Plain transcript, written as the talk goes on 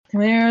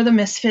We're the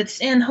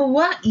Misfits in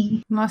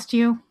Hawaii. Must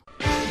you?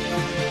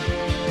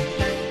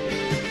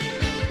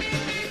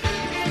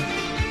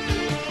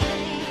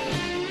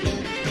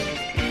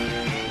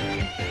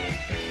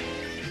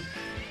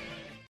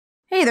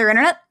 Hey there,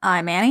 Internet.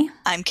 I'm Annie.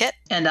 I'm Kit.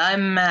 And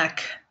I'm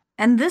Mac.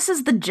 And this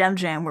is the Gem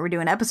Jam, where we do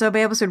an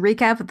episode-by-episode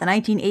recap of the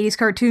 1980s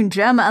cartoon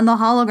Jem and the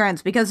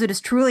Holograms, because it is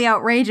truly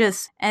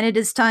outrageous, and it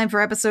is time for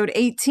episode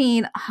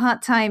 18,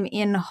 Hot Time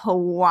in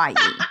Hawaii.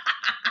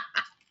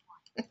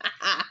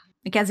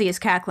 Mackenzie is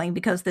cackling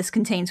because this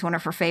contains one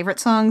of her favorite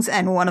songs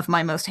and one of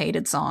my most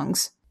hated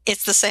songs.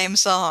 It's the same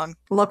song.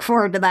 Look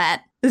forward to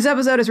that. This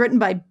episode is written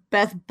by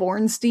Beth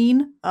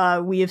Bornstein.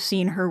 We have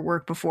seen her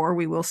work before.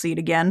 We will see it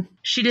again.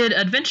 She did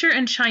Adventure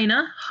in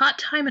China, Hot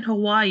Time in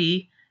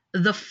Hawaii,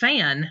 The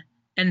Fan,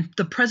 and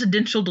The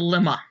Presidential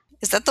Dilemma.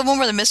 Is that the one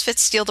where the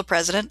Misfits steal the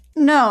president?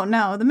 No,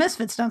 the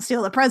Misfits don't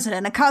steal the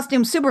president. A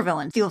costume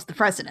supervillain steals the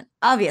president.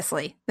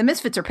 Obviously, the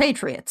Misfits are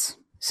patriots.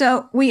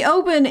 So, we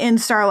open in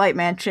Starlight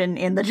Mansion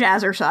in the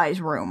Jazzercise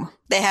room.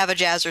 They have a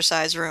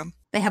Jazzercise room.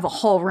 They have a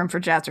whole room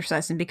for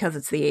jazzercising because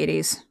it's the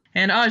 80s.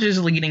 And Aj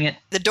is leading it.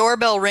 The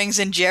doorbell rings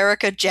and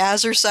Jerrica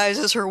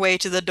jazzercises her way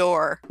to the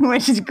door.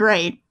 Which is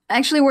great.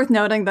 Actually worth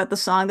noting that the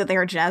song that they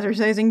are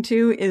jazzercising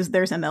to is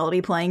There's a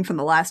Melody playing from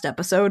the last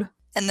episode.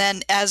 And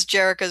then, as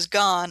Jerrica's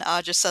gone,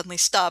 Aj just suddenly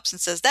stops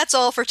and says, "That's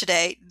all for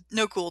today.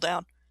 No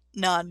cooldown.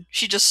 None."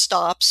 She just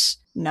stops.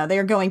 No, they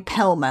are going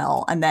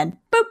pell-mell, and then,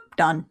 boop,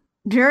 done.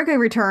 Jerrica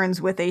returns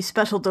with a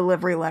special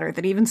delivery letter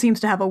that even seems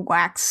to have a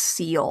wax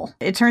seal.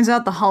 It turns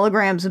out the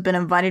Holograms have been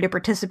invited to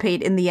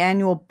participate in the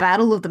annual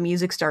Battle of the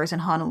Music Stars in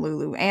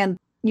Honolulu. And,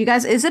 you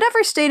guys, is it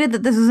ever stated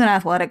that this is an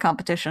athletic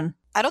competition?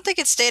 I don't think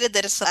it's stated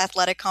that it's an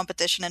athletic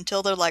competition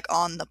until they're,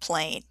 on the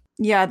plane.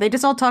 Yeah, they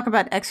just all talk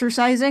about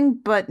exercising,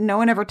 but no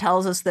one ever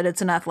tells us that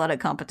it's an athletic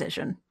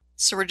competition.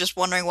 So we're just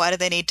wondering, why do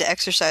they need to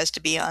exercise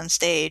to be on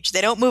stage?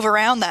 They don't move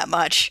around that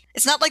much.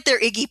 It's not like they're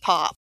Iggy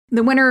Pop.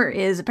 The winner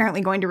is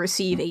apparently going to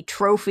receive a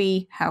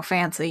trophy, how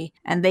fancy,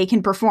 and they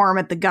can perform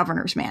at the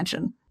governor's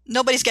mansion.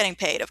 Nobody's getting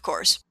paid, of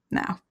course.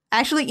 No.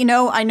 Actually,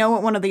 I know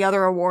what one of the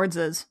other awards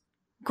is.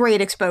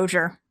 Great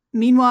exposure.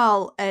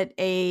 Meanwhile, at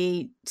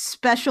a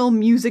special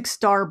music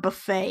star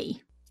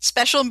buffet.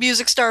 Special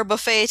music star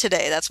buffet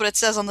today, that's what it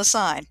says on the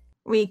sign.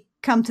 We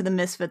come to the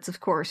Misfits,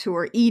 of course, who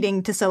are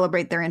eating to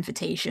celebrate their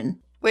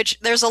invitation. Which,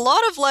 there's a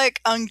lot of,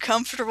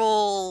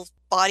 uncomfortable,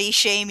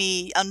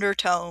 body-shamey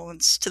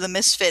undertones to the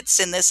Misfits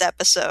in this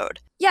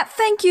episode. Yeah,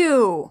 thank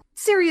you!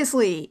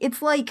 Seriously, it's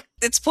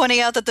It's pointing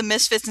out that the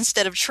Misfits,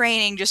 instead of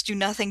training, just do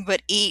nothing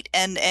but eat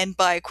and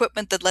buy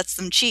equipment that lets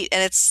them cheat,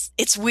 and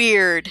it's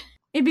weird.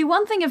 It'd be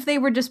one thing if they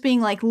were just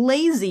being,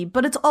 lazy,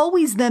 but it's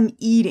always them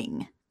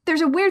eating.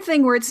 There's a weird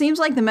thing where it seems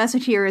like the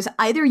message here is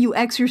either you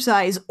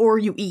exercise or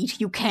you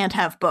eat. You can't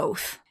have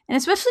both. And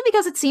especially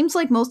because it seems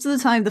like most of the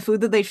time the food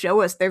that they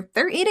show us,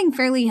 they're eating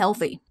fairly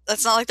healthy.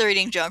 It's not like they're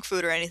eating junk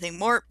food or anything.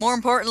 More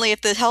importantly,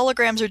 if the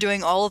holograms are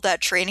doing all of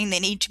that training,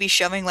 they need to be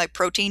shoving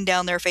protein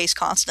down their face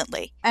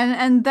constantly.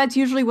 And that's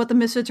usually what the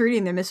Misfits are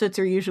eating. The Misfits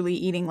are usually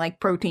eating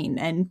protein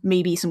and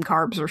maybe some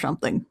carbs or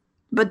something.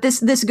 But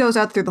this goes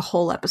out through the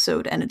whole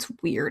episode and it's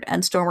weird.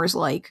 And Stormer's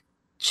like,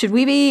 should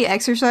we be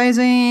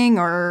exercising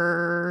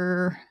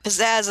or...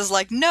 Pizzazz is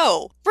like,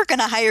 no, we're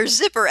gonna hire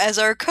Zipper as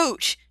our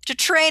coach to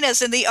train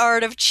us in the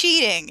art of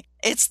cheating.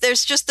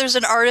 There's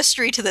an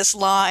artistry to this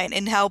line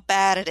and how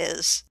bad it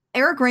is.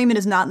 Eric Raymond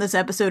is not in this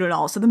episode at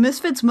all, so the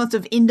Misfits must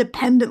have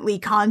independently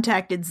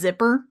contacted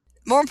Zipper.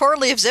 More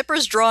importantly, if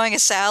Zipper's drawing a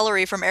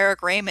salary from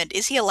Eric Raymond,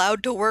 is he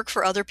allowed to work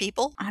for other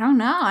people? I don't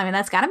know. I mean,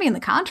 that's gotta be in the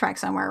contract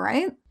somewhere,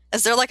 right?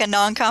 Is there a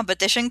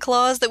non-competition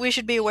clause that we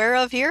should be aware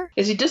of here?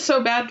 Is he just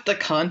so bad with the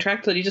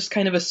contract that he just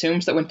kind of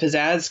assumes that when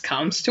Pizzazz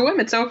comes to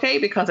him, it's okay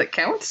because it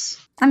counts?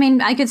 I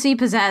mean, I could see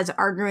Pizzazz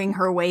arguing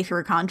her way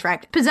through a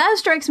contract. Pizzazz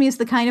strikes me as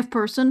the kind of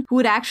person who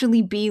would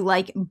actually be,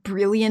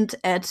 brilliant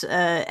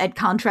at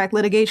contract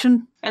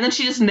litigation. And then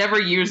she just never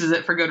uses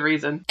it for good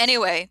reason.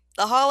 Anyway,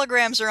 the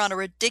holograms are on a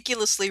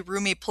ridiculously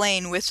roomy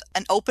plane with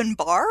an open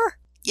bar?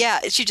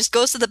 Yeah, she just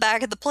goes to the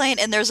back of the plane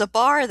and there's a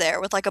bar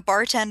there with a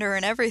bartender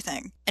and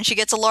everything. And she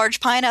gets a large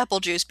pineapple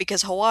juice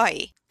because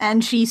Hawaii.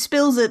 And she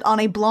spills it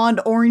on a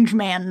blonde orange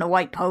man in a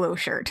white polo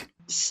shirt.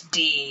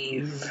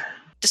 Steve.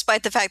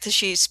 Despite the fact that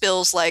she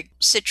spills,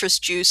 citrus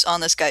juice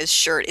on this guy's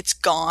shirt, it's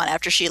gone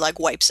after she,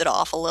 wipes it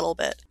off a little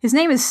bit. His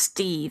name is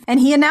Steve, and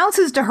he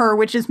announces to her,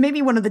 which is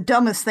maybe one of the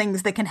dumbest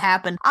things that can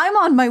happen, "I'm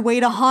on my way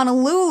to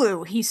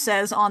Honolulu," he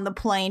says on the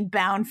plane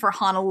bound for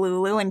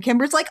Honolulu, and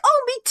Kimber's like,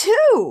 "Oh, me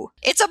too!"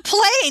 It's a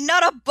plane,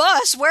 not a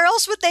bus! Where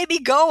else would they be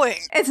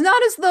going? It's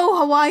not as though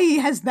Hawaii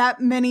has that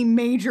many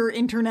major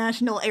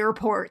international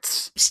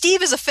airports.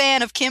 Steve is a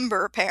fan of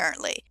Kimber,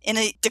 apparently, and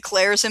he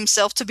declares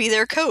himself to be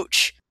their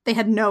coach. They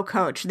had no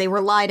coach. They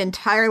relied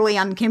entirely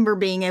on Kimber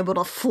being able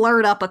to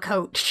flirt up a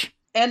coach.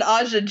 And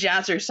Aja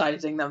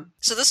jazzercising them.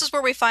 So this is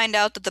where we find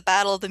out that the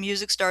Battle of the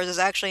Music Stars is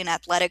actually an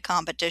athletic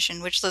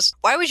competition,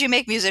 why would you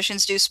make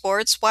musicians do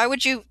sports?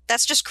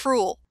 That's just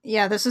cruel.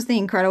 Yeah, this is the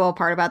incredible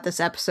part about this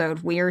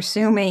episode. We are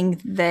assuming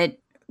that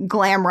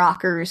glam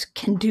rockers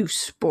can do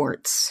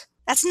sports.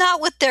 That's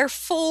not what they're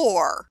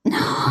for.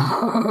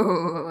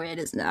 No, it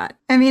is not.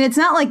 I mean, it's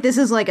not like this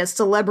is like a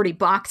celebrity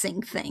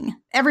boxing thing.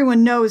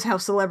 Everyone knows how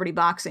celebrity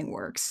boxing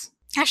works.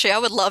 Actually, I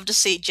would love to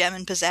see Jem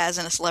and Pizzazz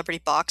in a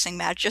celebrity boxing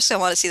match, just so I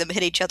want to see them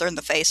hit each other in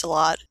the face a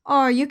lot. Oh,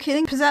 are you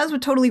kidding? Pizzazz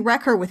would totally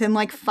wreck her within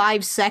like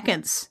 5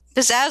 seconds.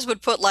 Pizzazz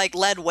would put, like,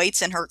 lead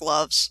weights in her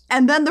gloves.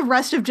 And then the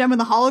rest of Jem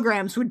and the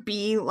Holograms would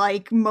be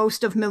like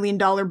most of $1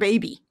 Million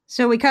Baby.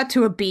 So we cut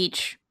to a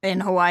beach in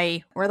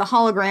Hawaii where the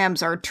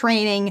holograms are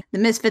training, the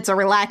Misfits are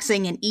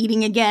relaxing and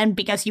eating again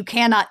because you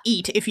cannot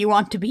eat if you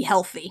want to be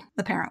healthy,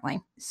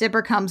 apparently.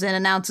 Zipper comes in,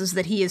 announces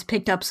that he has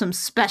picked up some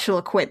special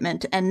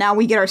equipment, and now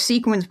we get our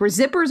sequence where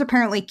Zipper is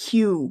apparently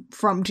Q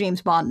from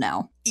James Bond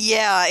now.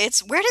 Yeah,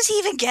 where does he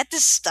even get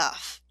this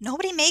stuff?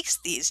 Nobody makes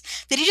these.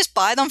 Did he just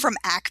buy them from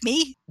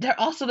Acme? They're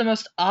also the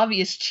most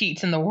obvious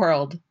cheats in the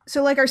world.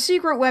 So, like, our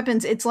secret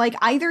weapons, it's like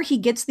either he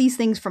gets these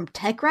things from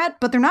Techrat,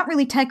 but they're not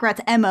really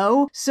Techrat's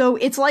MO, so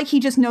it's like he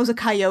just knows a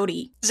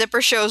coyote.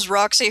 Zipper shows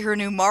Roxy her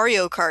new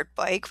Mario Kart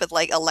bike with,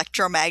 like,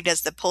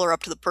 electromagnets that pull her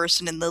up to the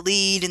person in the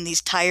lead and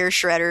these tire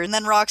shredders, and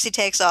then Roxy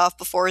takes off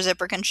before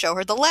Zipper can show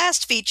her the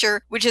last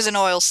feature, which is an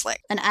oil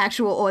slick. An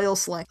actual oil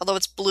slick. Although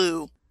it's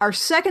blue. Our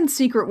second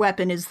secret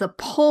weapon is the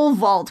pole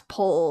vault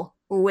pole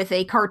with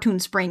a cartoon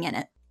spring in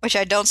it. Which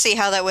I don't see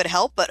how that would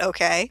help, but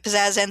okay.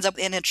 Pizzazz ends up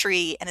in a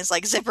tree and is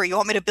like, Zipper, you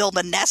want me to build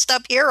a nest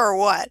up here or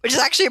what? Which is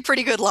actually a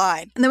pretty good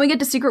line. And then we get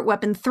to secret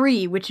weapon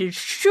 3, which is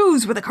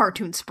shoes with a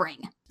cartoon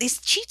spring. These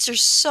cheats are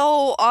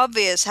so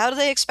obvious. How do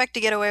they expect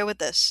to get away with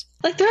this?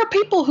 Like, there are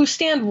people who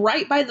stand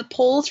right by the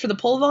poles for the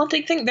pole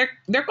vaulting thing.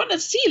 They're going to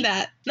see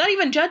that. Not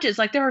even judges.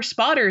 Like, there are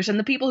spotters and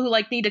the people who,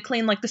 like, need to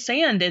clean, like, the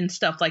sand and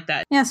stuff like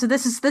that. Yeah, so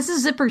this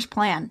is Zipper's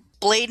plan.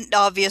 Blatant,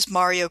 obvious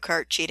Mario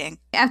Kart cheating.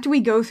 After we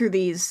go through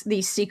these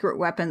secret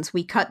weapons,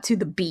 we cut to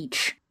the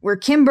beach, where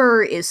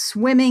Kimber is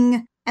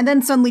swimming, and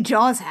then suddenly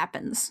Jaws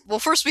happens. Well,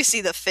 first we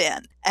see the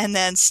fin, and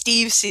then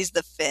Steve sees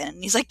the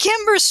fin. He's like,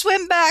 Kimber,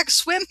 swim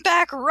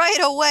back right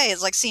away.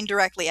 It's like seen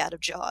directly out of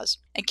Jaws.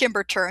 And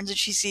Kimber turns and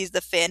she sees the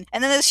fin,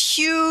 and then this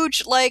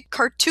huge, like,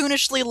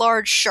 cartoonishly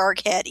large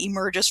shark head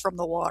emerges from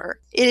the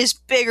water. It is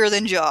bigger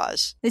than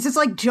Jaws. This is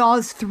like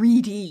Jaws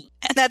 3D.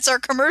 And that's our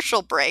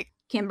commercial break.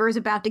 Kimber is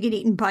about to get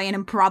eaten by an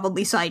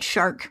improbably sized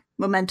shark.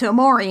 Memento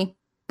mori.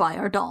 Buy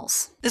our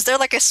dolls. Is there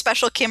like a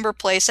special Kimber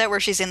playset where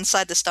she's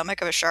inside the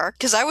stomach of a shark?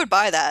 Because I would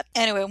buy that.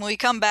 Anyway, when we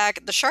come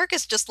back, the shark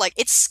is just like,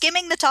 it's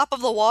skimming the top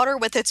of the water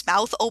with its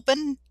mouth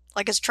open,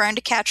 like it's trying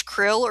to catch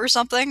krill or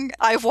something.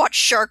 I've watched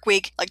Shark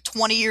Week like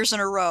 20 years in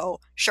a row.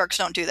 Sharks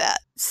don't do that.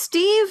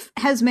 Steve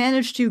has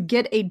managed to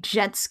get a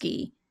jet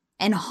ski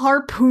and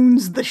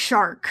harpoons the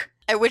shark.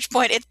 At which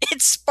point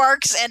it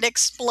sparks and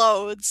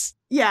explodes.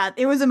 Yeah,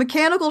 it was a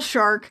mechanical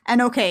shark.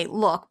 And okay,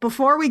 look,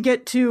 before we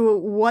get to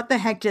what the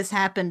heck just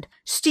happened,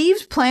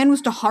 Steve's plan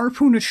was to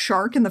harpoon a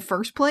shark in the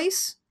first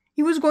place.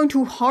 He was going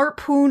to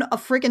harpoon a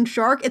freaking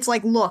shark. It's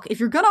like, look, if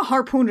you're gonna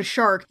harpoon a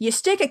shark, you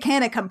stick a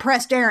can of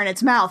compressed air in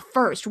its mouth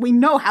first. We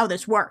know how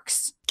this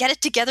works. Get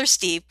it together,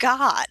 Steve.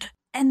 God.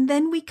 And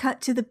then we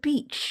cut to the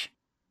beach.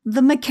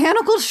 The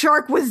mechanical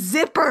shark with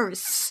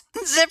zippers.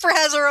 Zipper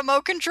has a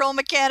remote control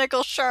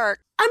mechanical shark.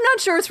 I'm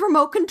not sure it's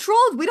remote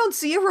controlled. We don't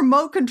see a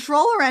remote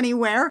controller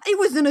anywhere. It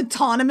was an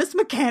autonomous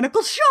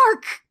mechanical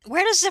shark.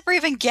 Where does Zipper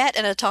even get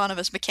an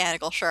autonomous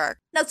mechanical shark?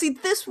 Now see,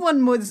 this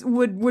one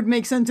would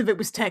make sense if it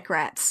was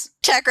Techrat's.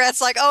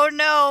 Techrat's like, oh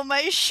no,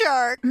 my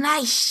shark.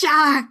 My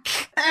shark!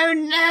 Oh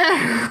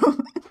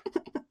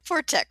no!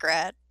 Poor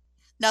Techrat.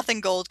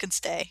 Nothing gold can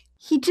stay.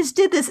 He just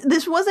did this.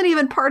 This wasn't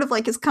even part of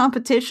like his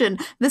competition.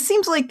 This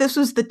seems like this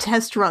was the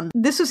test run.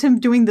 This was him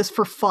doing this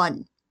for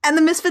fun. And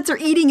the Misfits are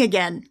eating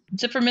again.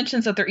 Zipper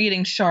mentions that they're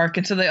eating shark,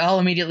 and so they all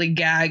immediately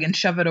gag and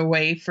shove it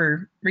away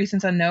for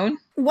reasons unknown.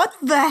 What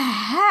the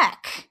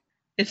heck?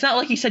 It's not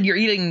like he said you're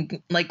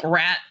eating, like,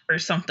 rat or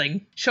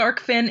something. Shark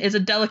fin is a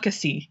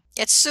delicacy.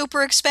 It's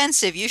super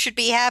expensive. You should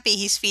be happy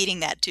he's feeding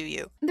that to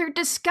you. They're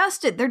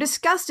disgusted. They're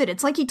disgusted.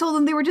 It's like he told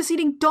them they were just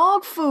eating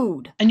dog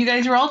food. And you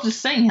guys were all just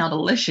saying how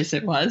delicious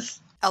it was.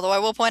 Although I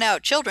will point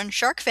out, children,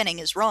 shark finning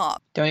is wrong.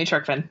 Don't eat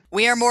shark fin.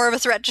 We are more of a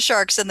threat to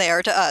sharks than they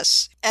are to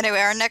us. Anyway,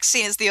 our next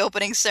scene is the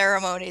opening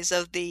ceremonies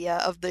of the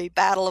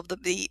Battle of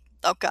the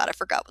oh god, I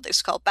forgot what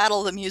it's called. Battle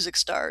of the Music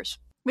Stars.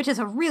 Which is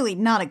a really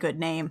not a good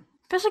name.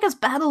 Especially because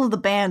Battle of the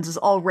Bands is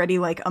already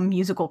like a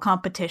musical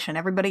competition.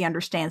 Everybody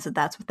understands that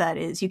that's what that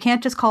is. You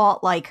can't just call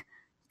it like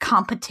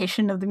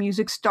Competition of the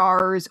Music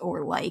Stars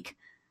or like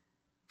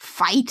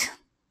Fight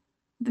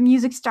the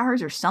Music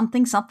Stars or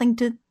something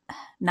to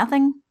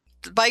nothing.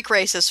 The bike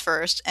races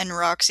first, and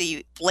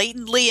Roxy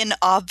blatantly and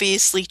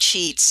obviously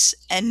cheats,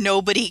 and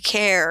nobody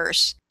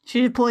cares. She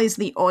deploys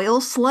the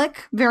oil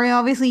slick, very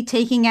obviously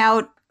taking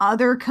out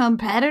other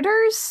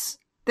competitors.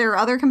 There are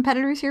other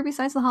competitors here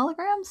besides the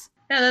holograms?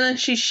 And then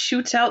she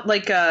shoots out,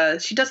 like,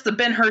 she does the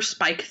Ben-Hur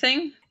spike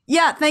thing.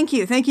 Yeah, thank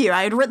you.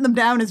 I had written them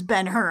down as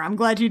Ben-Hur. I'm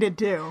glad you did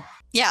too.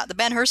 Yeah, the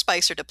Ben-Hur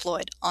spikes are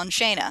deployed on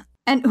Shayna.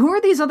 And who are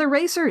these other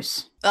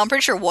racers? Well, I'm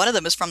pretty sure one of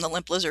them is from the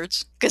Limp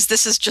Lizards, because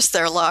this is just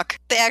their luck.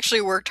 They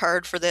actually worked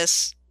hard for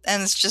this,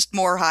 and it's just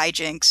more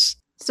hijinks.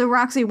 So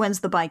Roxy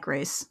wins the bike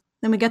race.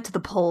 Then we get to the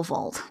pole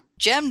vault.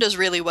 Jem does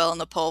really well in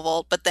the pole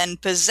vault, but then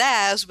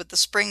Pizzazz with the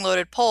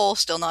spring-loaded pole,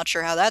 still not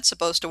sure how that's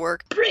supposed to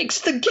work.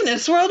 Breaks the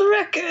Guinness World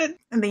Record!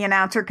 And the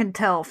announcer can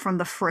tell from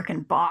the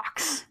frickin'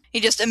 box. He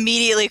just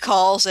immediately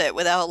calls it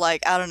without,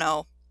 like, I don't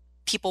know,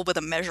 people with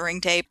a measuring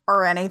tape.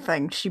 Or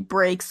anything. She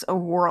breaks a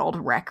world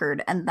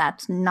record, and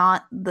that's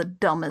not the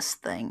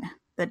dumbest thing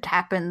that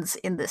happens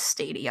in this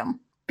stadium.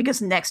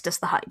 Because next is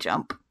the high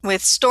jump.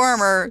 With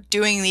Stormer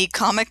doing the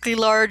comically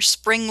large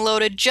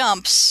spring-loaded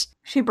jumps.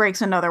 She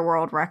breaks another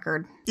world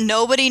record.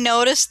 Nobody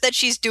noticed that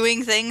she's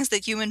doing things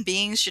that human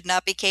beings should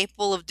not be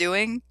capable of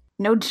doing.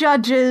 No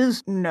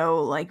judges,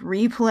 no,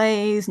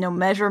 replays, no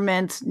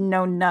measurements,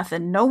 no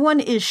nothing. No one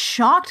is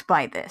shocked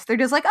by this. They're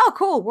just like, oh,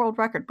 cool, world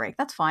record break.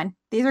 That's fine.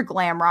 These are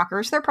glam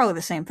rockers. They're probably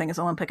the same thing as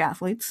Olympic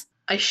athletes.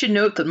 I should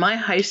note that my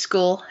high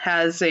school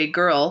has a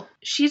girl.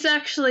 She's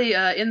actually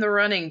in the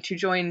running to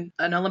join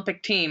an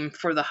Olympic team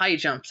for the high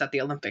jumps at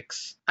the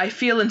Olympics. I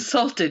feel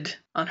insulted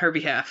on her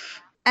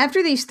behalf.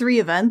 After these 3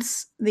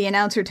 events, the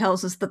announcer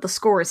tells us that the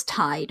score is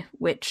tied,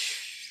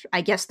 which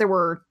I guess there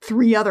were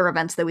 3 other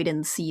events that we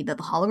didn't see that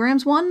the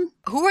holograms won.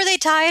 Who are they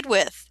tied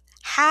with?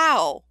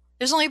 How?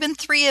 There's only been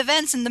 3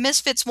 events and the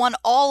Misfits won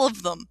all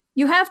of them.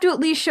 You have to at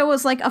least show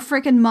us, a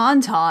frickin'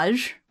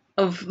 montage.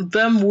 Of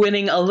them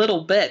winning a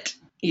little bit,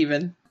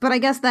 even. But I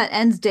guess that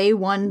ends day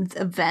 1's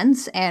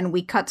events, and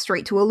we cut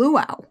straight to a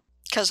luau.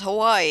 'Cause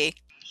Hawaii.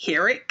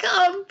 Here it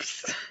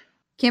comes!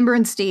 Kimber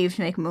and Steve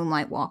make a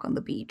moonlight walk on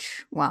the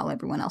beach while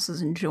everyone else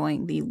is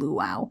enjoying the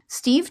luau.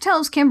 Steve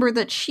tells Kimber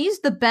that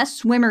she's the best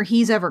swimmer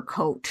he's ever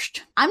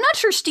coached. I'm not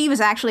sure Steve has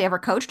actually ever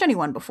coached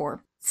anyone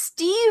before.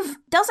 Steve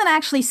doesn't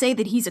actually say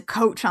that he's a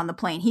coach on the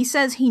plane. He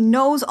says he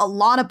knows a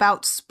lot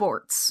about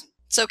sports.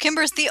 So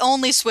Kimber's the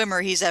only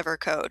swimmer he's ever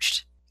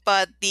coached.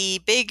 But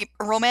the big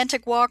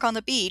romantic walk on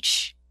the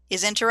beach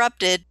is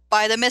interrupted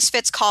by the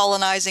Misfits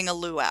colonizing a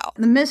luau.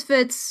 The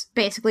Misfits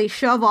basically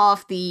shove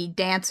off the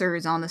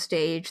dancers on the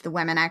stage, the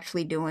women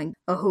actually doing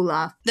a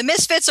hula. The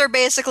Misfits are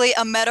basically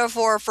a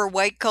metaphor for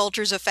white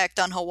culture's effect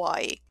on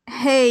Hawaii.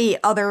 Hey,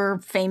 other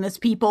famous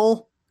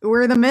people.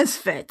 We're the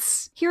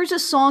Misfits. Here's a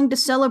song to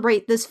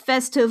celebrate this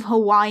festive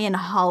Hawaiian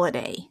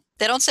holiday.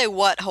 They don't say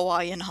what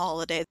Hawaiian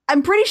holiday.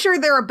 I'm pretty sure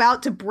they're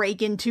about to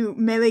break into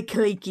Mele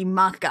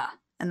Kalikimaka.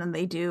 And then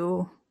they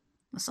do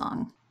the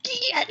song.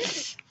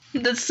 Yes!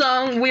 The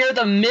song We're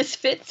the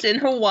Misfits in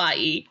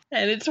Hawaii.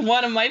 And it's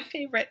one of my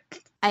favorites.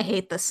 I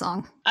hate this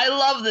song. I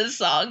love this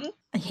song.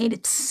 I hate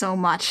it so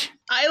much.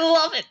 I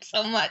love it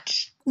so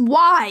much.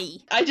 Why?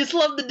 I just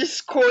love the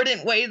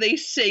discordant way they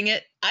sing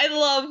it. I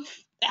love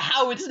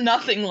how it's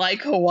nothing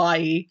like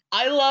Hawaii.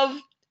 I love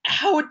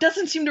how it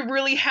doesn't seem to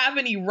really have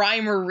any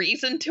rhyme or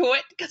reason to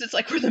it, because it's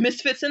like, we're the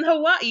Misfits in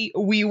Hawaii.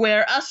 We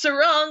wear a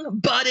sarong,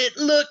 but it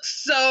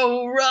looks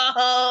so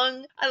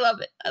wrong. I love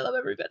it. I love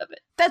every bit of it.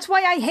 That's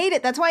why I hate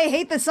it. That's why I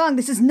hate this song.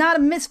 This is not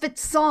a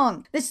Misfits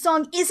song. This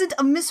song isn't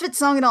a Misfits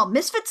song at all.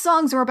 Misfits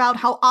songs are about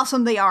how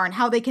awesome they are and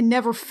how they can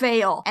never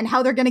fail and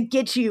how they're gonna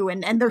get you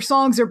and their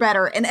songs are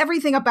better and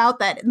everything about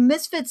that.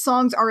 Misfits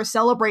songs are a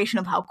celebration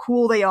of how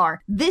cool they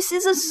are. This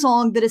is a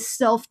song that is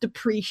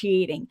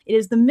self-depreciating. It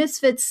is the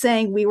Misfits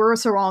saying we were a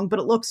sarong, but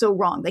it looks so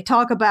wrong. They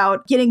talk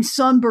about getting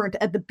sunburnt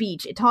at the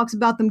beach. It talks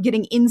about them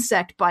getting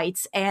insect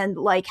bites and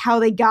how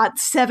they got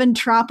 7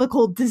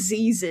 tropical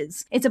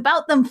diseases. It's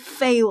about them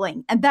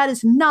failing. And that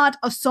is not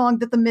a song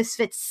that the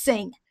Misfits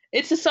sing.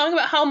 It's a song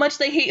about how much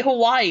they hate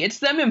Hawaii. It's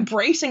them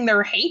embracing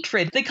their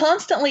hatred. They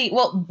constantly,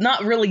 well,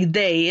 not really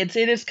they, it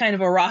is kind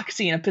of a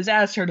Roxy and a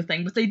Pizzazz sort of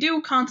thing, but they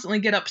do constantly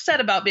get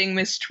upset about being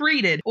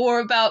mistreated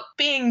or about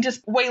being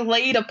just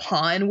waylaid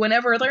upon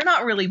whenever they're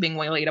not really being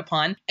waylaid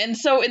upon. And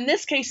so in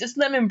this case, it's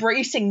them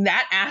embracing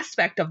that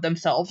aspect of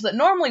themselves that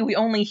normally we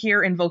only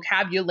hear in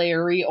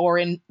vocabulary or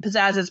in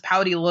Pizzazz's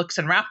pouty looks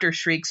and raptor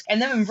shrieks,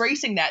 and them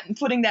embracing that and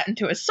putting that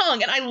into a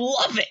song, and I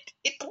love it.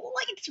 It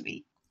delights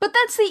me. But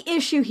that's the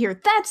issue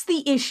here. That's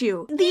the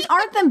issue. These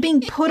aren't them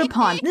being put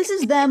upon. This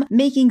is them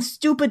making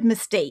stupid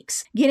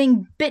mistakes,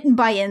 getting bitten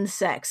by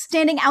insects,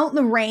 standing out in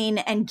the rain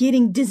and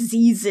getting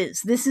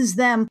diseases. This is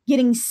them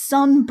getting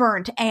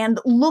sunburnt and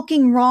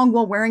looking wrong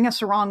while wearing a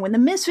sarong when the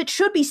Misfits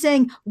should be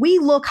saying, we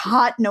look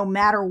hot no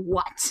matter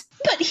what.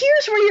 But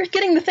here's where you're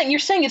getting the thing. You're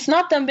saying it's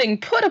not them being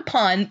put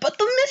upon, but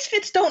the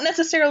Misfits don't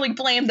necessarily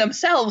blame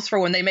themselves for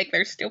when they make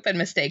their stupid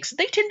mistakes.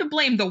 They tend to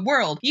blame the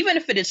world, even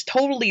if it is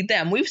totally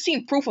them. We've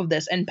seen proof of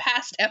this in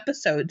past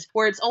episodes,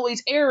 where it's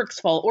always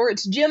Eric's fault, or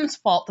it's Jim's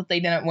fault that they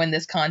didn't win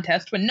this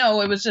contest, when no,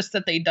 it was just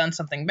that they'd done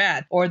something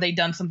bad, or they'd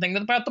done something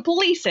that brought the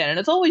police in, and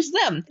it's always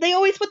them. They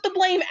always put the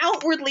blame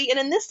outwardly, and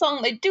in this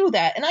song they do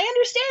that. And I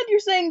understand you're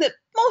saying that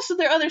most of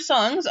their other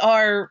songs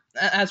are,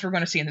 as we're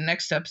going to see in the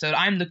next episode,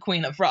 I'm the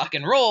Queen of Rock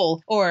and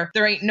Roll, or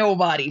There Ain't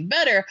Nobody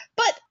Better,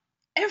 but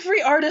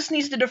every artist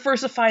needs to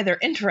diversify their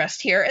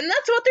interest here, and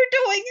that's what they're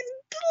doing, and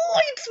it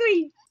delights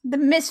me. The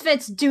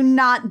Misfits do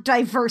not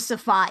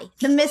diversify.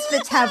 The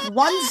Misfits have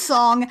one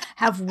song,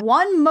 have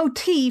one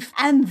motif,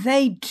 and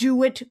they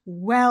do it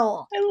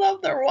well. I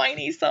love their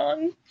whiny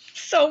song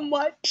so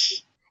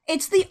much.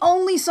 It's the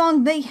only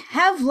song they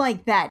have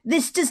like that.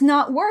 This does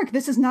not work.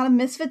 This is not a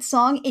Misfits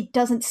song. It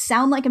doesn't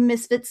sound like a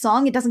Misfits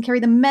song. It doesn't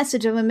carry the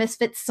message of a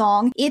Misfits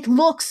song. It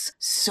looks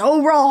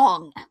so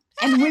wrong.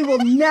 And we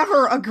will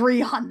never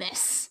agree on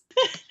this.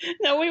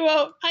 No, we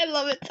won't. I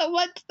love it so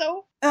much,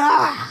 though.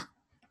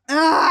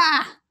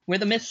 We're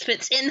the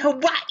Misfits in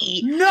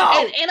Hawaii. No!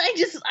 And I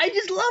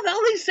just love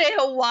how they say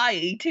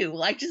Hawaii, too.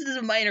 Like, just as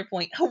a minor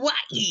point.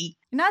 Hawaii.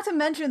 Not to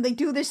mention, they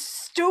do this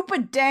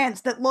stupid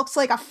dance that looks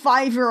like a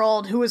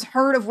 5-year-old who has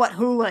heard of what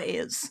hula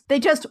is.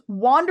 They just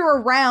wander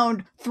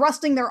around,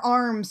 thrusting their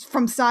arms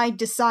from side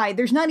to side.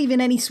 There's not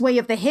even any sway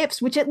of the hips,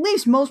 which at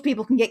least most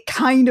people can get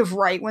kind of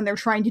right when they're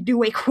trying to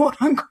do a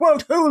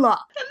quote-unquote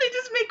hula. And they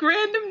just make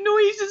random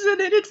noises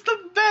in it. It's the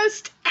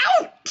best.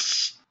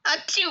 Ouch!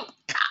 Achoo!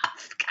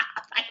 Cough,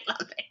 cough. I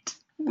love it.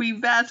 We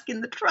bask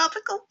in the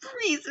tropical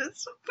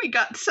breezes. We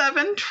got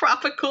 7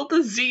 tropical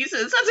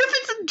diseases. As if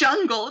it's a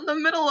jungle in the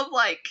middle of,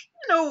 like,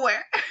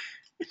 nowhere.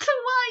 It's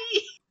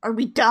Hawaii. Are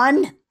we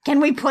done? Can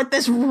we put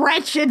this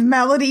wretched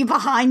melody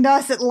behind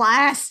us at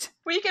last?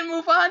 We can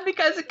move on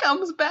because it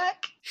comes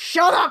back.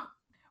 Shut up!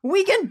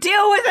 We can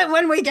deal with it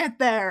when we get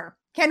there.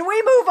 Can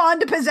we move on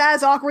to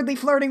Pizzazz awkwardly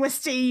flirting with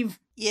Steve?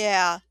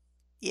 Yeah.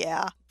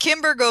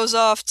 Kimber goes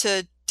off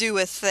to do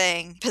a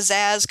thing.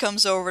 Pizzazz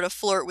comes over to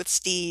flirt with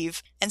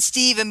Steve, and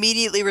Steve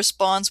immediately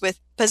responds with,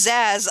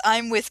 "Pizzazz,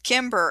 I'm with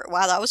Kimber."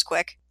 Wow, that was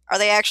quick. Are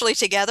they actually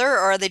together, or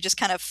are they just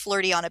kind of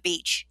flirty on a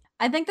beach?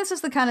 I think this is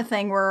the kind of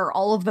thing where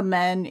all of the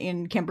men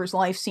in Kimber's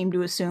life seem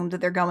to assume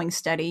that they're going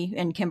steady,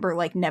 and Kimber,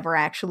 never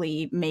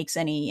actually makes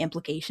any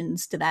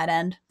implications to that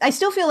end. I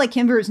still feel like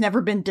Kimber has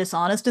never been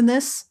dishonest in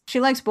this.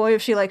 She likes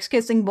boys, she likes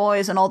kissing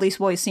boys, and all these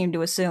boys seem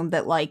to assume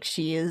that,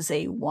 she is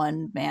a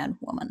one-man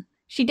woman.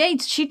 She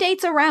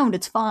dates around,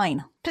 it's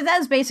fine.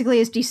 Pizzazz basically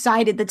has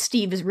decided that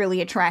Steve is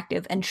really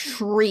attractive and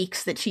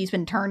shrieks that she's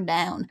been turned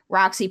down.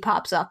 Roxy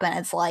pops up and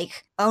it's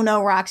like, oh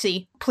no,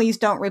 Roxy, please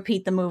don't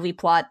repeat the movie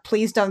plot.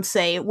 Please don't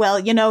say, well,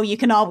 you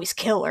can always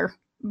kill her.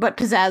 But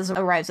Pizzazz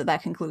arrives at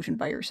that conclusion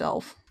by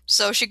herself.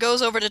 So she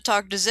goes over to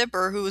talk to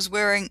Zipper, who is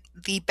wearing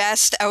the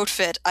best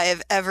outfit I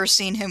have ever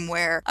seen him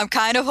wear. I'm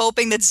kind of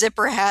hoping that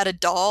Zipper had a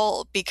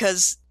doll,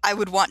 because I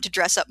would want to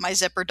dress up my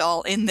Zipper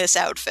doll in this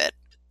outfit.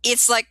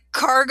 It's like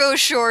cargo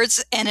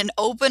shorts and an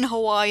open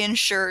Hawaiian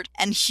shirt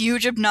and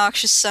huge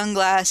obnoxious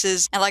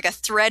sunglasses and a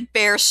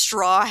threadbare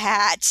straw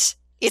hat.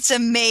 It's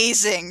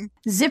amazing.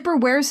 Zipper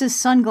wears his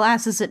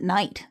sunglasses at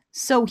night,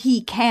 so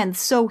he can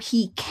see.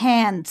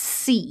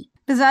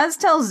 Pizzazz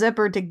tells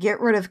Zipper to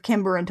get rid of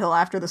Kimber until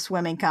after the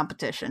swimming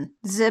competition.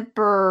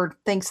 Zipper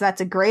thinks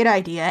that's a great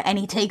idea, and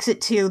he takes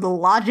it to the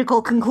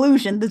logical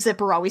conclusion that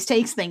Zipper always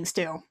takes things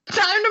to.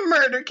 Time to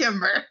murder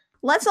Kimber.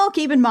 Let's all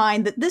keep in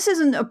mind that this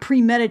isn't a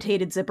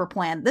premeditated Zipper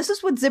plan. This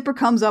is what Zipper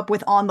comes up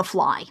with on the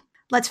fly.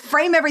 Let's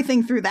frame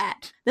everything through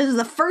that. This is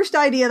the first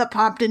idea that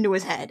popped into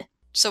his head.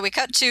 So we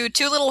cut to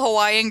 2 little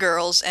Hawaiian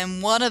girls,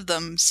 and one of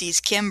them sees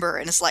Kimber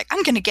and is like,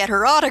 I'm gonna get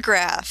her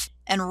autograph,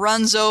 and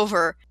runs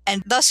over,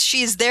 and thus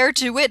she is there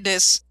to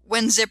witness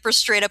when Zipper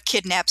straight up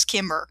kidnaps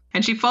Kimber.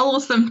 And she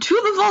follows them to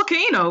the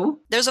volcano.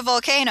 There's a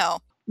volcano.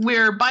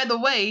 Where, by the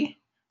way,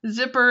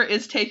 Zipper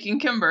is taking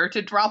Kimber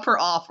to drop her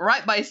off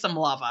right by some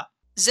lava.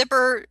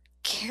 Zipper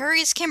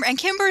carries Kimber, and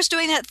Kimber's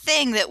doing that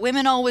thing that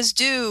women always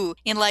do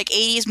in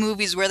 80s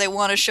movies where they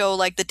want to show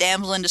the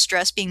damsel in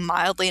distress being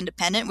mildly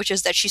independent, which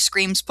is that she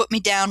screams, "Put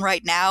me down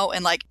right now,"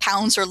 and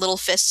pounds her little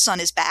fists on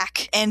his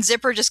back. And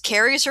Zipper just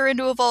carries her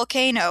into a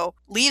volcano,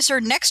 leaves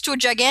her next to a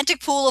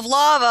gigantic pool of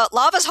lava.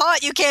 Lava's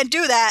hot, you can't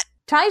do that.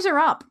 Ties her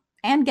up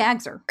and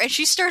gags her. And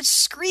she starts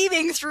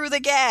screaming through the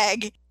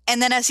gag.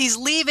 And then as he's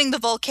leaving, the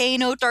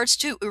volcano starts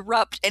to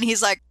erupt, and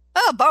he's like,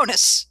 oh,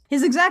 bonus.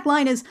 His exact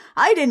line is,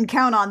 I didn't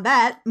count on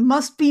that.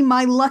 Must be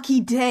my lucky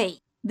day.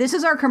 This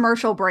is our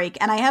commercial break,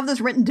 and I have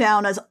this written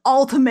down as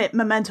ultimate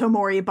memento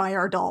mori by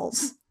our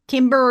dolls.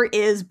 Kimber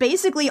is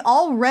basically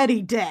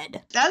already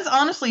dead. That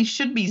honestly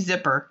should be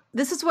Zipper.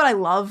 This is what I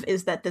love,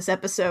 is that this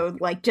episode,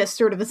 just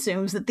sort of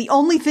assumes that the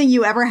only thing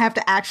you ever have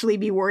to actually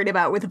be worried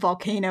about with a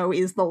volcano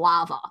is the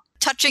lava.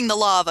 Touching the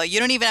lava. You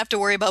don't even have to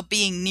worry about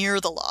being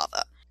near the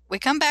lava. We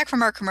come back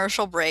from our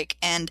commercial break,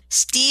 and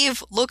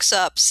Steve looks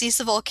up, sees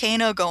the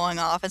volcano going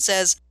off, and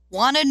says,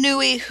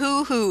 Wananui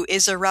Hoo-Hoo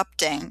is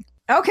erupting.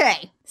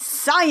 Okay,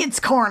 science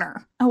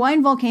corner!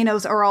 Hawaiian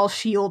volcanoes are all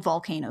shield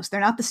volcanoes. They're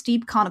not the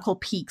steep conical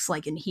peaks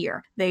like in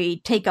here.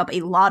 They take up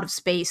a lot of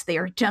space. They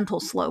are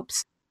gentle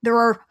slopes. There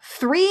are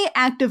 3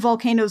 active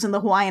volcanoes in the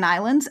Hawaiian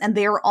Islands, and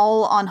they are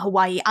all on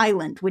Hawaii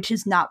Island, which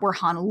is not where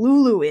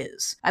Honolulu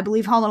is. I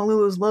believe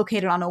Honolulu is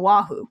located on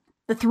Oahu.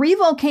 The 3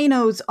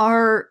 volcanoes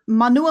are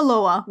Mauna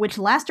Loa, which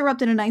last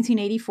erupted in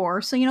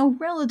 1984, so,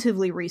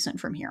 relatively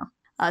recent from here,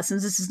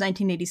 since this is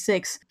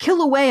 1986.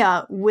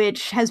 Kilauea,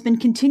 which has been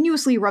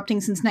continuously erupting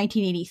since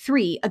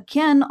 1983,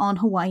 again on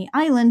Hawaii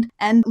Island,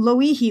 and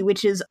Loihi,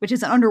 which is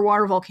an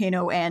underwater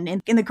volcano,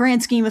 and in the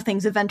grand scheme of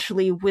things,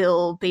 eventually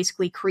will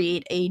basically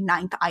create a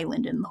 9th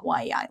island in the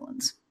Hawaii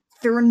Islands.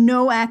 There are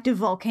no active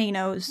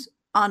volcanoes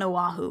on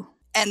Oahu.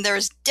 And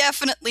there's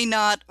definitely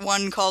not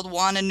one called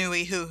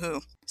Wananui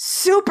Hoo-Hoo.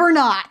 Super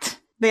not!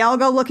 They all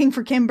go looking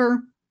for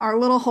Kimber. Our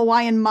little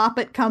Hawaiian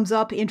moppet comes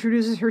up,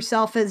 introduces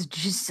herself as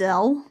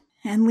Giselle,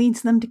 and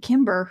leads them to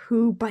Kimber,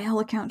 who by all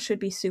accounts should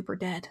be super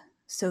dead.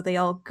 So they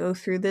all go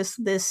through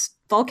this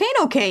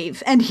volcano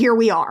cave, and here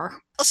we are.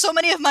 So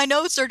many of my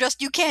notes are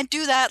just, you can't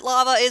do that,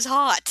 lava is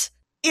hot.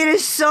 It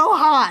is so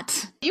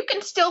hot! You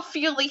can still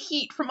feel the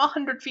heat from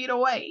 100 feet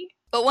away.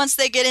 But once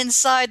they get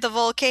inside the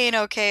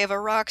volcano cave, a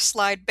rock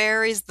slide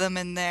buries them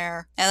in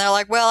there. And they're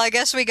like, well, I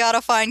guess we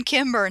gotta find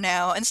Kimber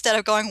now, instead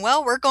of going,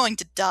 well, we're going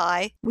to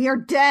die. We are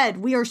dead.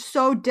 We are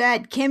so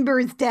dead. Kimber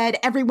is dead.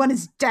 Everyone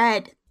is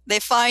dead. They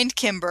find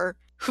Kimber.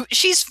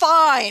 She's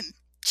fine!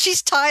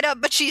 She's tied up,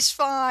 but she's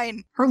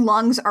fine! Her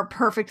lungs are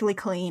perfectly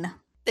clean.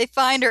 They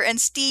find her, and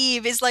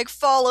Steve is like,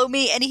 follow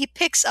me, and he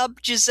picks up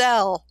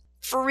Giselle.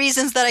 For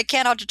reasons that I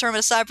cannot determine,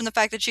 aside from the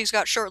fact that she's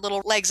got short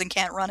little legs and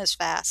can't run as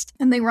fast.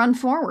 And they run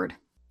forward.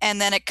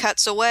 And then it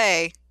cuts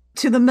away.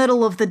 To the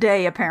middle of the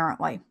day,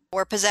 apparently.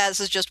 Where Pizzazz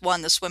has just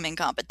won the swimming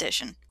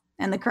competition.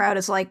 And the crowd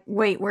is like,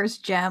 wait, where's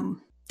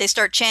Jem? They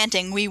start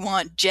chanting, we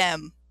want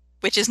Jem.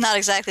 Which is not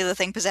exactly the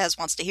thing Pizzazz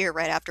wants to hear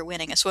right after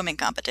winning a swimming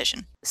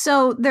competition.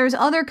 So there's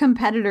other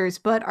competitors,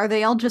 but are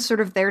they all just sort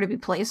of there to be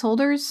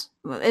placeholders?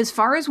 As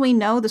far as we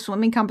know, the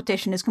swimming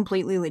competition is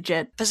completely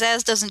legit.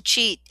 Pizzazz doesn't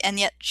cheat, and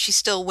yet she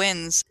still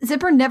wins.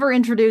 Zipper never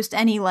introduced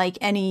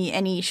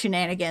any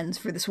shenanigans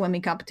for the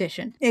swimming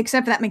competition,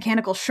 except for that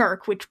mechanical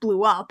shark, which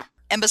blew up.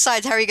 And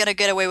besides, how are you going to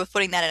get away with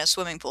putting that in a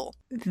swimming pool?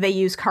 They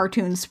used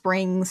cartoon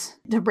springs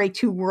to break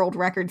 2 world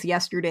records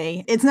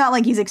yesterday. It's not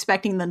like he's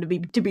expecting them to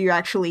be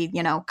actually,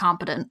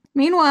 competent.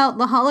 Meanwhile,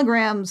 the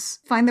holograms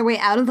find their way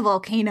out of the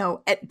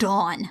volcano at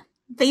dawn.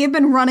 They have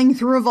been running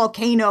through a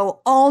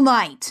volcano all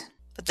night.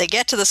 But they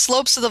get to the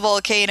slopes of the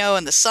volcano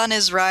and the sun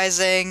is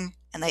rising,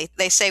 and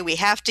they say we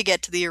have to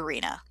get to the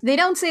arena. They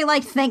don't say,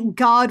 thank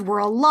God we're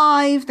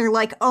alive. They're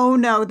like, oh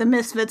no, the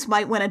Misfits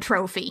might win a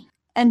trophy.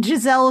 And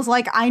Giselle is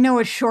like, I know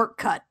a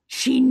shortcut.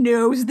 She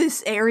knows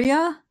this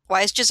area.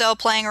 Why is Giselle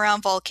playing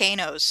around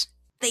volcanoes?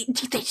 They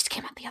just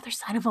came out the other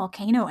side of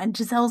volcano, and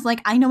Giselle's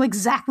like, I know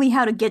exactly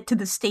how to get to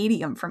the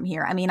stadium from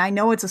here. I mean, I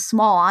know it's a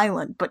small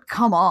island, but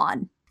come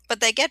on. But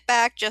they get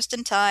back just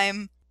in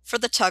time for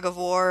the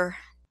tug-of-war.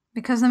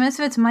 Because the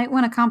Misfits might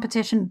win a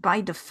competition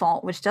by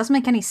default, which doesn't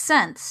make any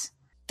sense.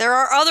 There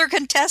are other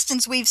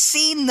contestants, we've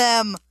seen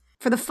them!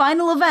 For the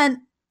final event,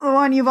 the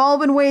one you've all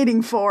been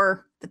waiting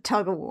for, the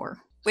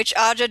tug-of-war. Which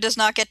Aja does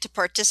not get to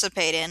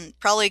participate in,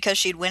 probably because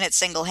she'd win it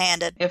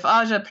single-handed. If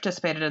Aja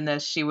participated in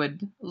this, she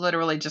would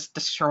literally just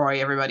destroy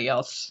everybody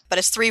else. But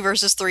it's 3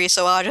 versus 3,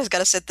 so Aja's got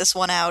to sit this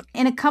one out.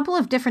 In a couple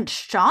of different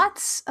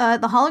shots,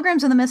 the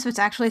holograms and the Misfits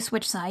actually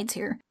switch sides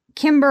here.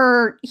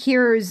 Kimber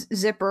hears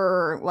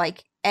Zipper,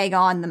 egg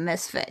on the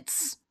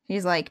Misfits.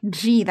 He's like,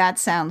 gee, that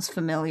sounds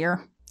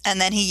familiar.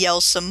 And then he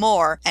yells some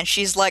more, and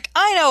she's like,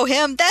 I know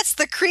him! That's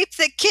the creep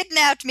that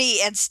kidnapped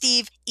me! And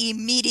Steve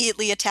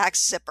immediately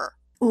attacks Zipper.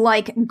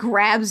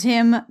 Grabs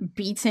him,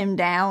 beats him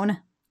down.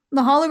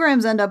 The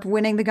holograms end up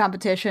winning the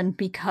competition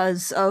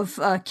because of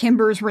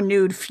Kimber's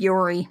renewed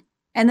fury.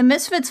 And the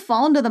Misfits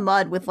fall into the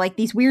mud with,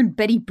 these weird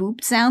Betty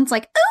Boop sounds,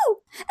 ooh, ooh,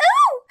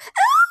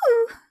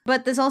 ooh!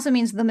 But this also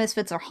means the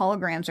Misfits or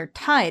holograms are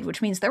tied,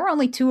 which means there were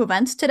only 2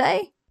 events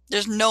today.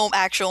 There's no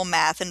actual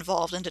math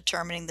involved in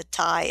determining the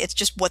tie. It's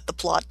just what the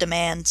plot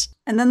demands.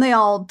 And then they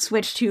all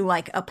switch to,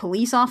 a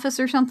police office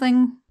or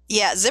something.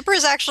 Yeah, Zipper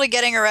is actually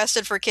getting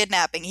arrested for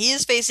kidnapping. He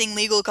is facing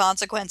legal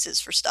consequences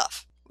for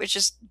stuff, which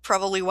is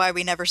probably why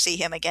we never see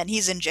him again.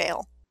 He's in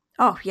jail.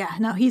 Oh, yeah,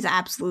 no, he's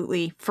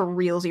absolutely for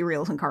reals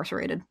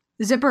incarcerated.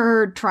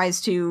 Zipper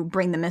tries to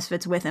bring the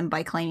Misfits with him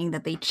by claiming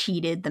that they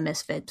cheated the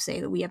Misfits, say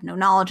that we have no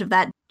knowledge of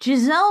that.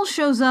 Giselle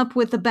shows up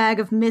with a bag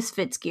of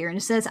Misfits gear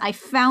and says, I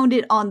found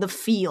it on the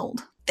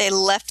field. They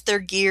left their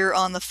gear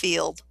on the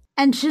field.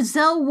 And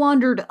Giselle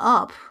wandered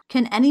up.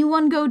 Can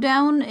anyone go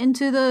down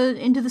into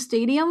the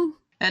stadium?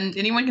 And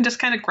anyone can just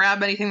kind of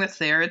grab anything that's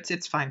there.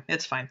 It's fine.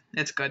 It's fine.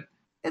 It's good.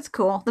 It's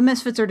cool. The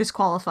Misfits are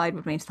disqualified,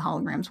 which means the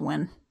holograms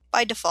win.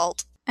 By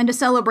default. And to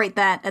celebrate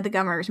that, at the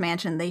governor's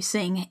mansion, they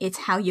sing, It's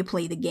How You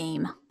Play the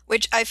Game.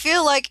 Which I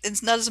feel like, it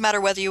doesn't matter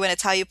whether you win,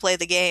 it's how you play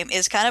the game,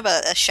 is kind of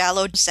a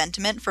shallow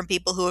sentiment from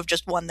people who have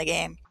just won the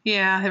game.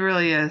 Yeah, it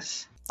really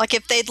is.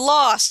 If they'd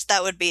lost,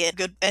 that would be a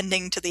good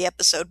ending to the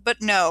episode.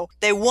 But no,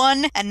 they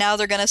won, and now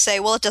they're gonna say,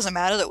 well, it doesn't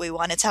matter that we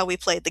won, it's how we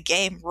played the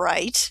game,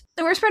 right?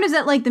 The worst part is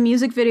that, the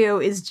music video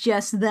is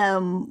just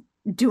them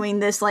doing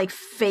this,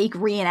 fake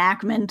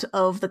reenactment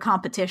of the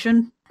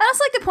competition. I'd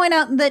also like to point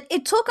out that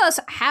it took us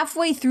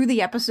halfway through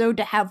the episode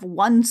to have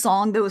one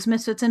song that was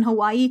Misfits in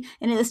Hawaii,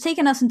 and it has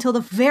taken us until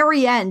the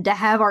very end to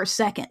have our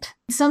second.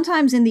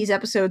 Sometimes in these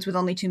episodes with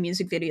only 2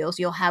 music videos,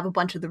 you'll have a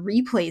bunch of the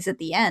replays at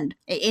the end.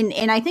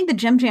 In I think the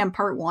Gem Jam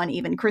Part 1,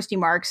 even Christy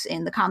Marks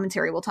in the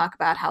commentary will talk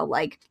about how,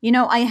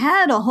 I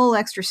had a whole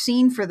extra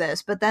scene for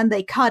this, but then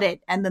they cut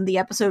it, and then the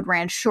episode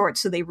ran short,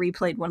 so they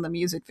replayed one of the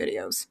music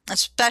videos.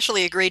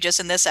 Especially egregious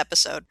in this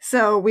episode.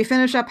 So we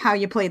finish up how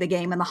you play the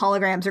game, and the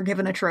holograms are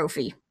given a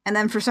trophy. And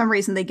then for some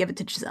reason they give it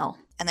to Giselle.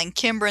 And then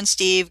Kimber and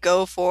Steve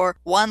go for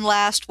one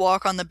last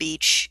walk on the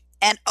beach.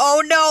 And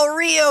oh no,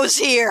 Rio's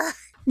here!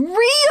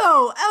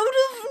 Rio out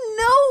of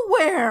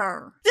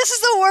nowhere! This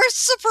is the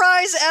worst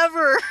surprise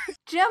ever.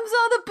 Jem's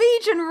on the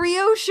beach and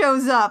Rio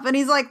shows up and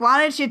he's like, why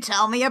don't you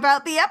tell me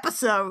about the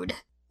episode?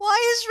 Why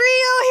is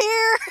Rio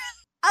here?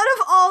 Out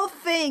of all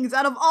things,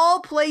 out of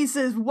all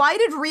places, why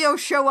did Rio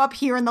show up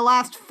here in the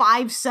last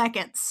 5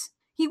 seconds?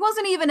 He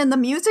wasn't even in the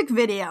music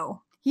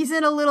video. He's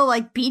in a little,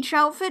 like, beach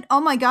outfit. Oh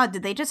my god,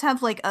 did they just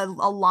have, like, a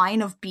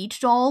line of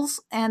beach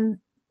dolls and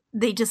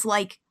they just,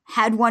 like,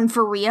 had one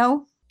for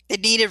Rio? They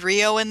needed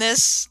Rio in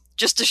this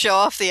just to show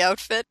off the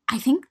outfit. I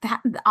think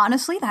that,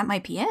 honestly, that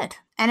might be it.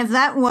 And if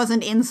that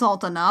wasn't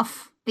insult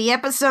enough, the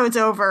episode's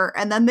over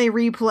and then they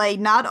replay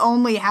not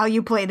only how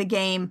you play the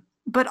game,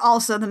 but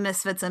also the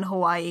Misfits in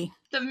Hawaii.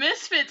 The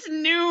Misfits'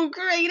 new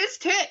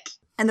greatest hit.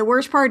 And the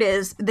worst part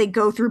is, they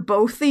go through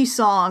both these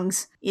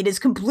songs, it is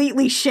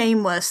completely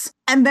shameless,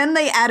 and then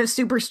they add a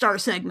Superstar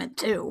segment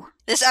too.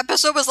 This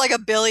episode was like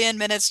 1 billion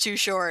minutes too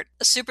short.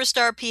 A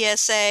Superstar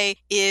PSA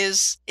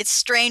it's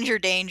stranger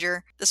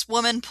danger. This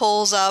woman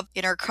pulls up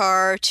in her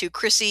car to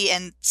Chrissy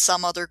and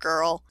some other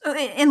girl.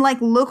 In like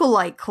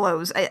lookalike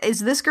clothes. Is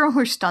this girl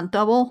her stunt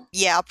double?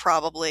 Yeah,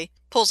 probably.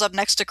 Pulls up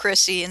next to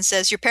Chrissy and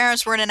says, your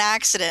parents were in an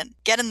accident.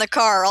 Get in the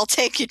car, I'll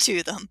take you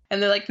to them.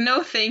 And they're like,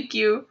 no thank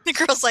you. The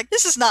girl's like,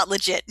 this is not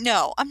legit.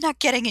 No, I'm not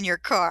getting in your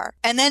car.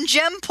 And then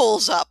Jem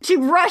pulls up. She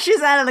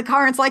rushes out of the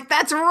car and it's like,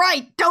 that's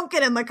right, don't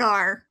get in the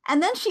car.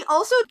 And then she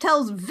also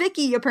tells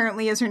Vicky,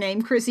 apparently is her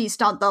name, Chrissy's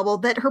stunt double,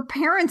 that her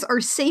parents are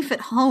safe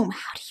at home.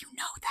 How do you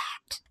know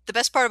that? The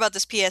best part about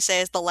this PSA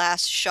is the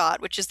last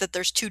shot, which is that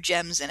there's 2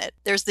 Jems in it.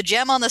 There's the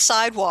Jem on the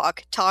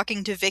sidewalk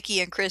talking to Vicky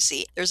and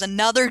Chrissy. There's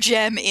another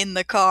Jem in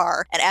the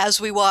car. And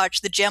as we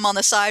watch, the Jem on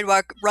the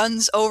sidewalk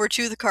runs over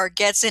to the car,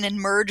 gets in and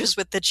merges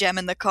with the Jem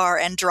in the car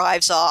and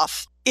drives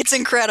off. It's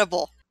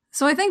incredible.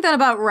 So I think that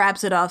about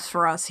wraps it up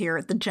for us here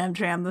at the Gem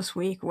Jam this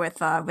week with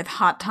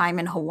Hot Time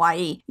in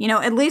Hawaii. You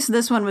know, at least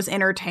this one was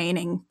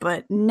entertaining,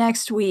 but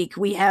next week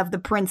we have the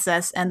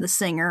Princess and the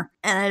Singer,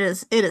 and it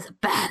is a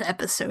bad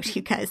episode,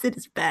 you guys. It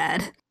is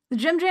bad. The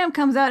Gem Jam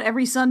comes out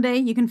every Sunday.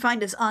 You can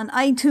find us on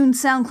iTunes,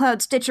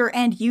 SoundCloud, Stitcher,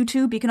 and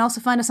YouTube. You can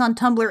also find us on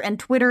Tumblr and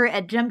Twitter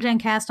at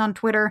GemJamcast on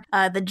Twitter.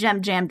 The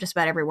Gem Jam just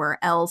about everywhere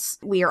else.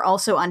 We are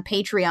also on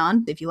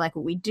Patreon. If you like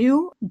what we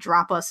do,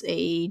 drop us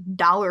 $1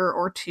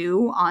 or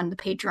 $2 on the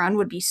Patreon.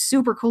 Would be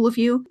super cool of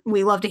you.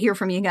 We love to hear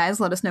from you guys.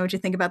 Let us know what you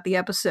think about the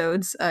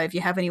episodes. If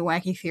you have any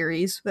wacky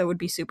theories, that would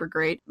be super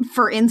great.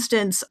 For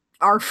instance,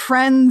 our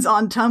friends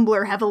on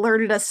Tumblr have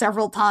alerted us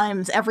several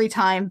times, every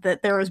time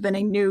that there has been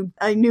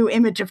a new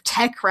image of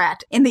Tech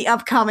Rat in the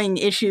upcoming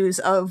issues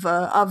of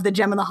the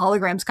Gem and the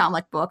Holograms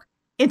comic book.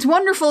 It's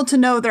wonderful to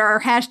know that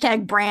our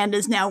hashtag brand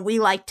is now We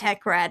Like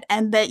Tech Rat,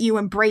 and that you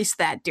embrace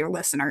that, dear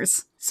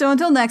listeners. So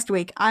until next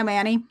week, I'm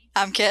Annie.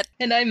 I'm Kit.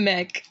 And I'm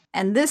Meg.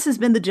 And this has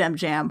been the Gem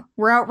Jam,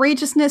 where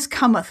outrageousness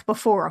cometh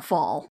before a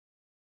fall.